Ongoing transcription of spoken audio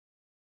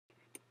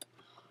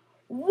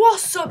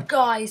What's up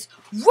guys,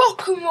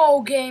 Rock and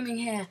Roll Gaming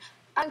here,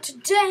 and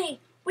today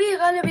we are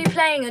going to be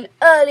playing an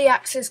early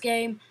access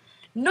game,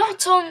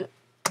 not on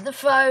the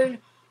phone,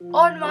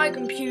 on my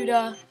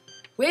computer.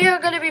 We are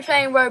going to be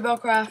playing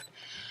Robocraft.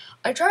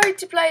 I tried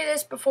to play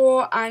this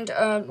before and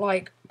all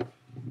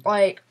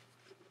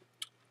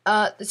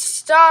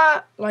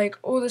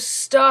the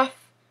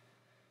stuff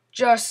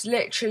just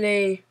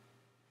literally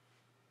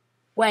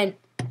went.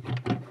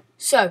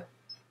 So,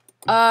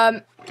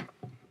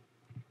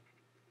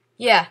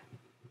 yeah.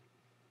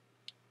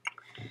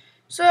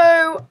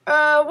 So, what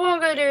I'm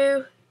going to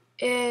do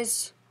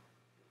is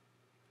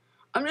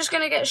I'm just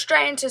going to get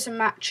straight into some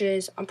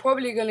matches. I'm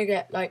probably going to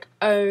get, like,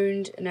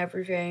 owned and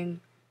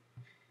everything.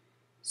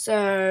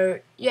 So,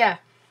 yeah.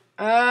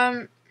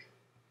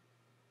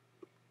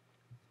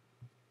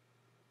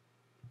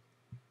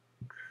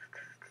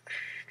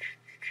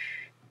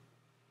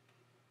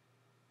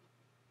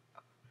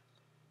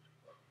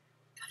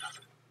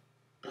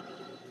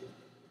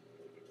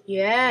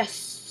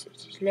 Yes,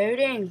 it is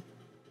loading.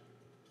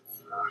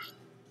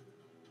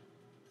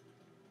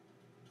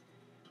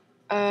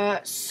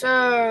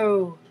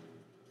 So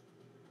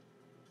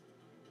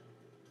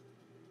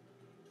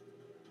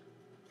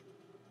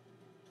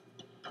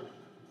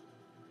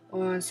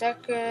 1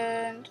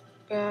 second,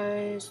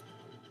 guys.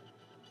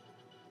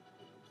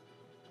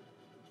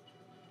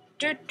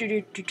 Do.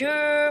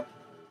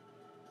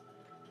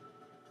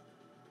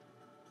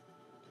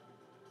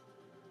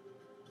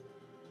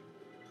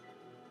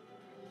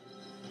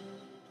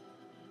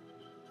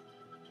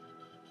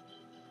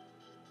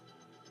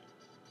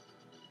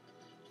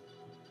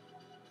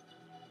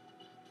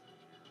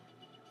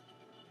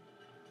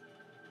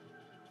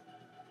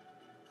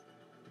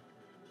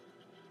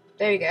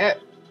 There we go.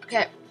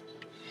 Okay.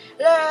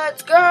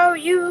 Let's go,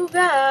 you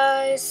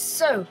guys.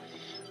 So,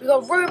 we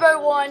got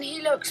Robo 1.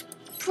 He looks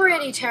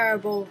pretty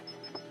terrible.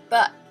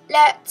 But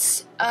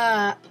let's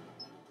AI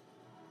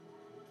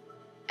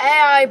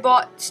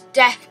bot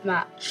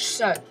deathmatch.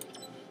 So,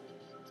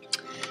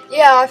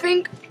 yeah, I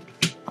think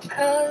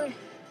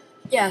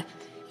yeah,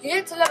 you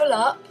get to level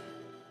up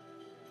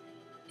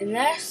in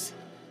this.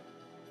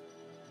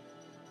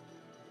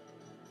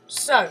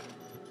 So,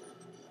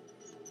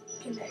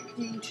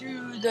 connecting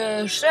to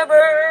the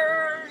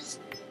servers.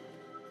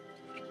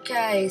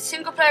 Okay,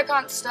 single player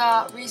can't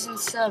start. Reason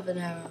server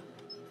error.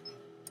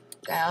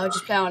 Okay, I'll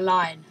just play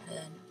online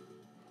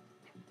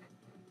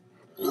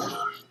then.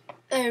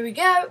 There we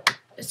go.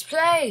 Let's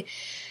play.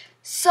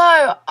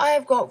 So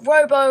I've got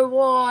Robo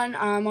 1.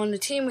 I'm on the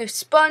team with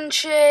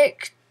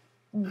Sponchick.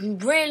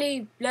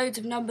 Really loads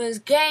of numbers.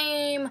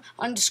 Game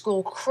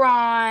 _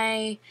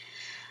 cry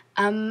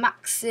and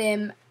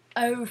Maxim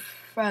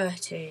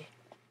 030.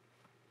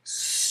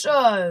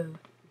 So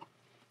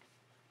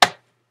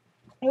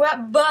we're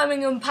at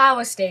Birmingham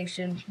Power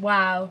Station.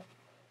 Wow.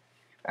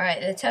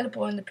 Alright, they're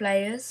teleporting the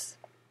players.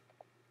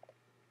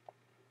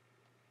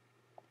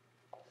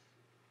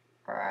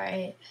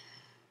 Alright.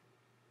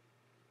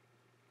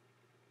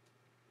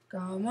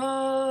 Come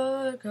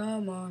on,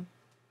 come on.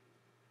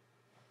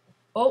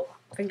 Oh,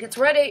 I think it's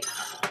ready.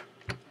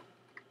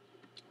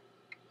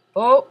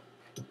 Oh,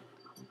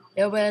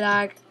 little bit of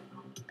lag.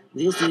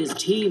 This is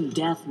Team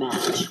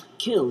Deathmatch.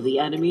 Kill the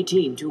enemy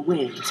team to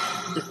win.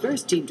 The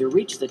first team to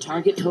reach the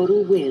target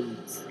total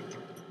wins.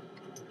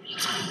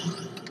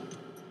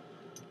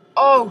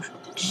 Oh,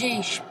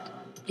 jeez.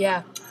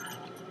 Yeah.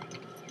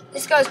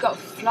 This guy's got a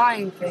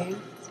flying thing.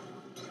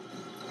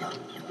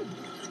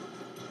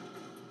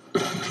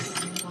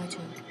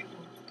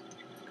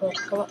 Come on,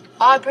 come on.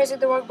 Oh, I'm pressing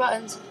the wrong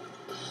buttons.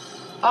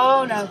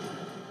 Oh no.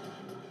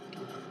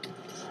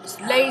 There's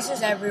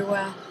lasers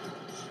everywhere.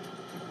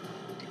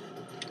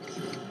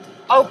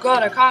 Oh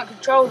god, I can't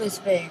control this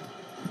thing.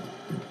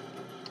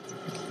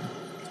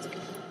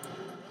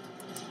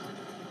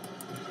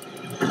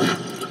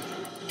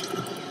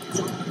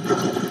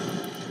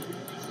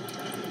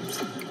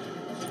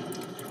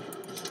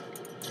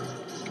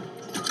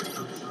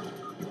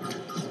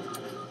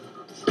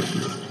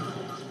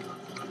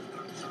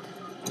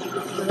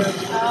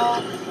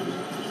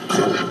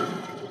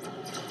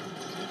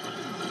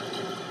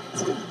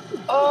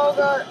 Oh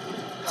god.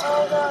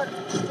 Oh god.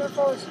 Go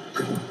forward.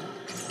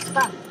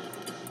 Bam.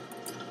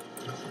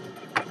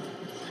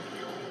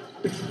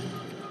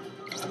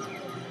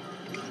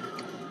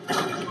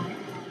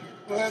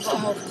 Where have I got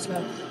health is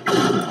low?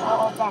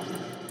 Oh, bam.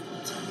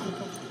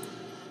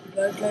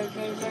 Load.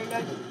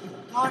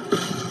 Come on.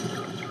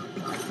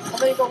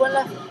 I've only got one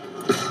left.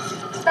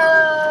 No!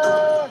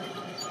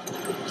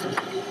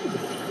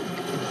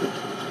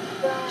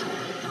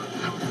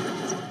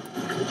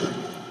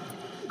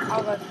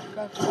 Oh god,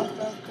 go.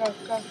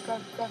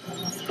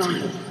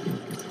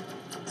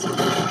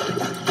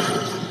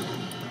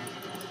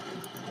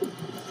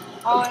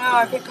 Oh no,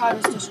 I think I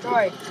was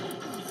destroyed.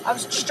 I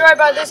was destroyed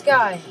by this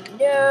guy.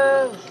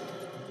 No!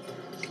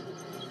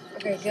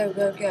 Okay, go.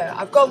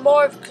 I've got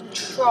more of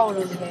control on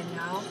the game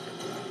now.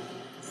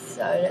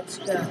 So, let's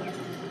go.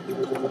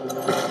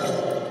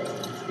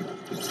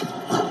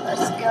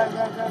 Let's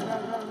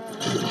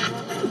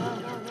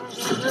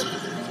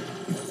go.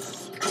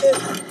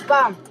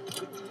 bam.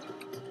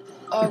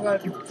 Oh god,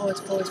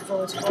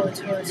 forwards.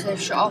 They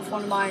shut off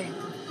one of my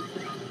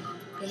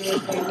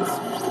grenade things.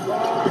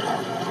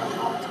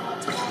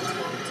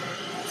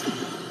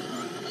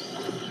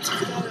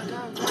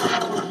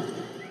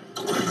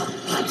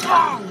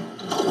 Bam!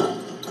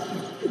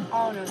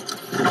 Oh no.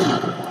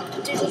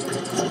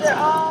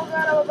 Oh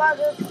god, I'm about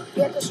to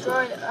get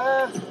destroyed.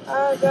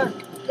 Oh god,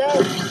 no.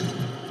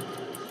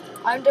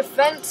 I'm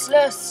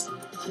defenseless.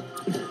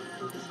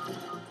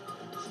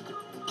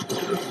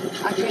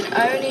 I can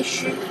only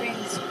shoot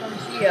things from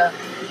here.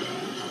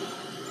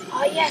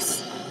 Oh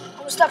yes!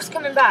 All the stuff's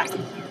coming back.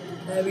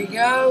 There we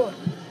go.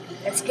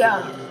 Let's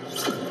go.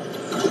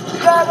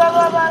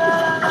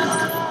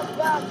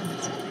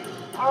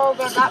 Oh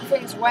god, that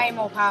thing's way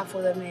more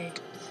powerful than me.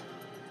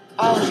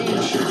 Oh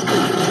jeez.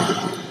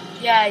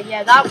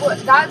 Yeah, that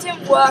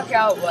didn't work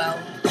out well.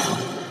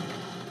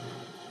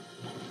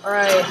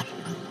 Alright.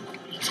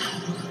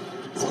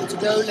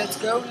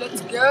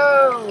 Let's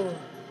go.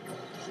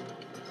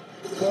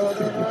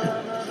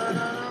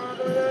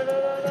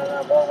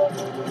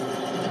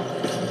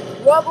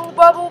 Wubble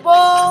bubble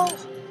ball.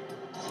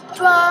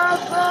 Bam.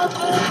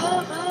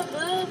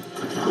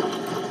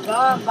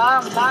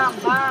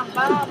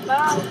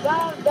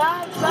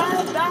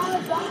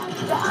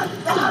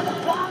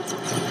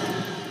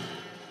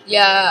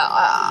 Yeah,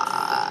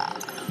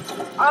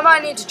 I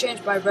might need to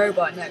change my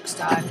robot next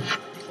time.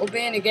 Or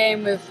be in a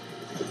game with...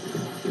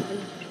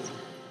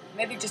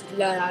 Maybe just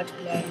learn how to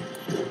play.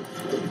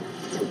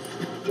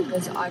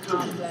 Because I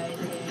can't play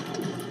the game.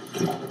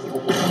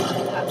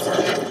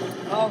 Absolutely.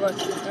 Oh god.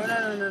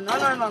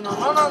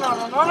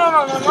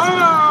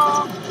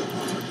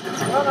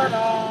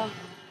 No.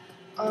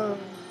 Oh,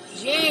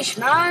 yeesh,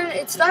 man.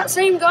 It's that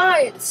same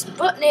guy. It's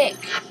Sputnik.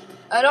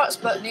 Not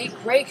Sputnik.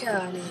 Raker,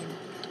 I mean.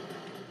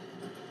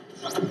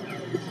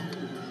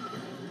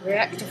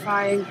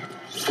 Rectifying.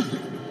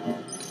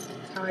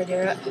 That's how I do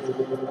it.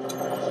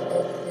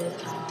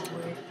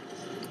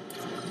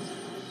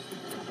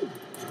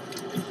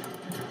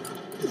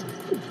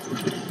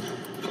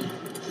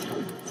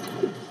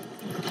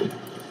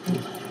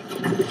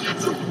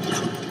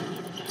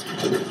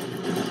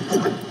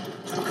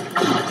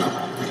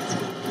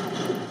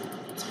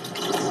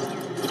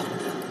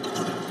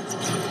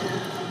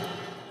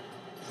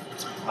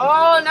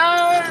 Oh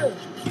no!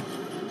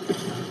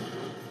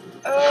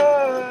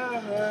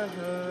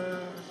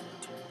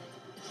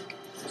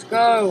 Let's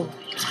go.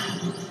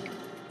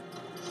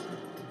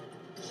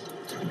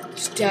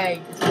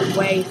 Stay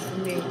away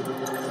from me,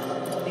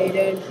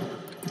 Aiden.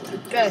 You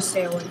better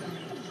stay away from me.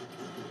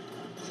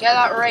 Get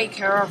that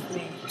raker off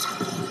me.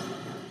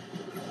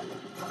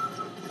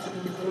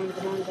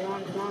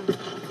 Come on.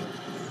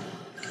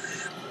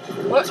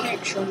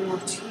 Sputnik's on your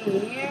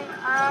team,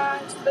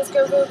 and let's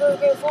go.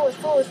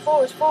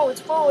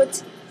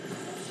 Forwards.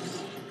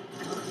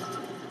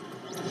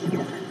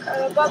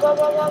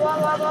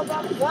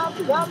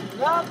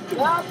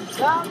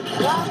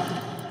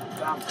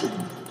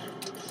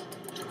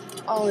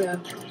 Oh no.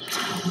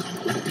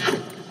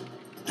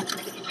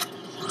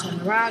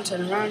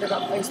 Turn around, I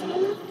got place in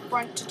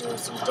front to do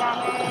some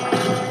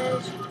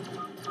damage.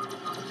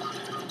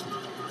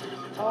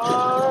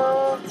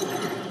 Oh,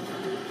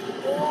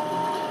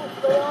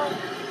 go on,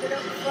 get up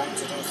front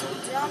to do some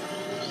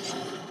damage.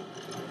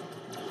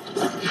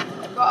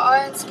 I've got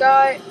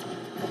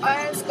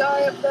Iron Sky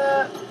up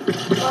there.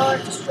 Oh,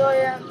 destroy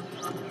him.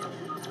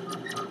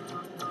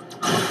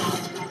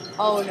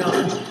 Oh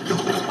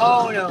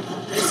no,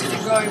 this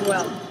isn't going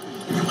well.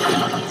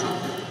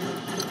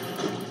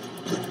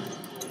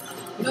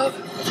 No,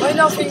 my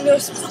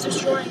nothingness is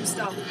destroying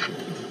stuff.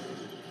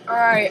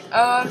 Alright,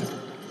 I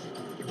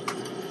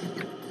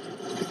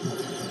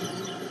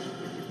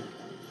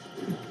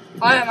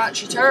am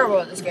actually terrible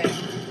at this game.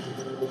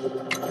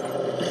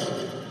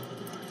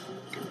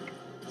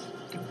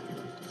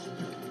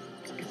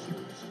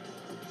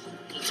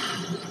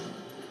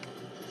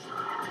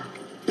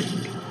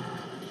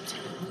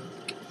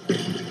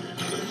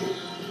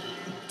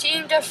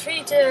 Team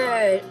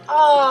defeated!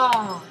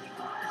 Oh!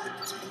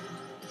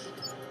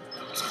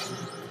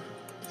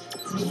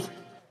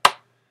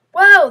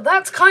 Well,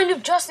 that's kind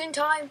of just in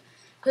time,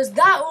 because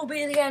that will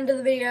be the end of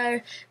the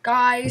video,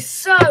 guys.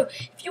 So,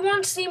 if you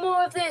want to see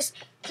more of this,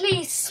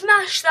 please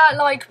smash that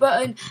like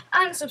button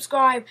and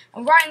subscribe,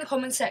 and write in the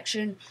comment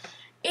section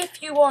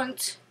if you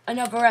want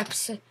another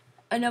episode,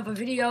 another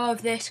video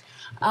of this.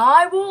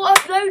 I will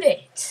upload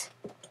it.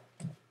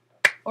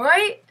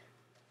 Alright?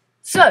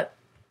 So,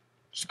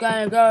 just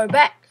gonna go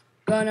back.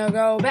 Come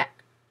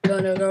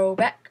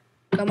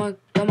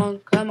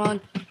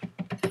on.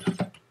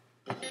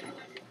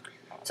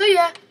 So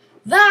yeah,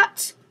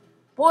 that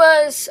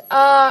was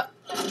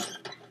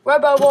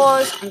Robo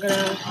Wars.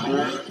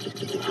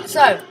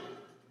 So,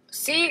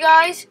 see you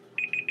guys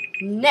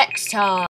next time.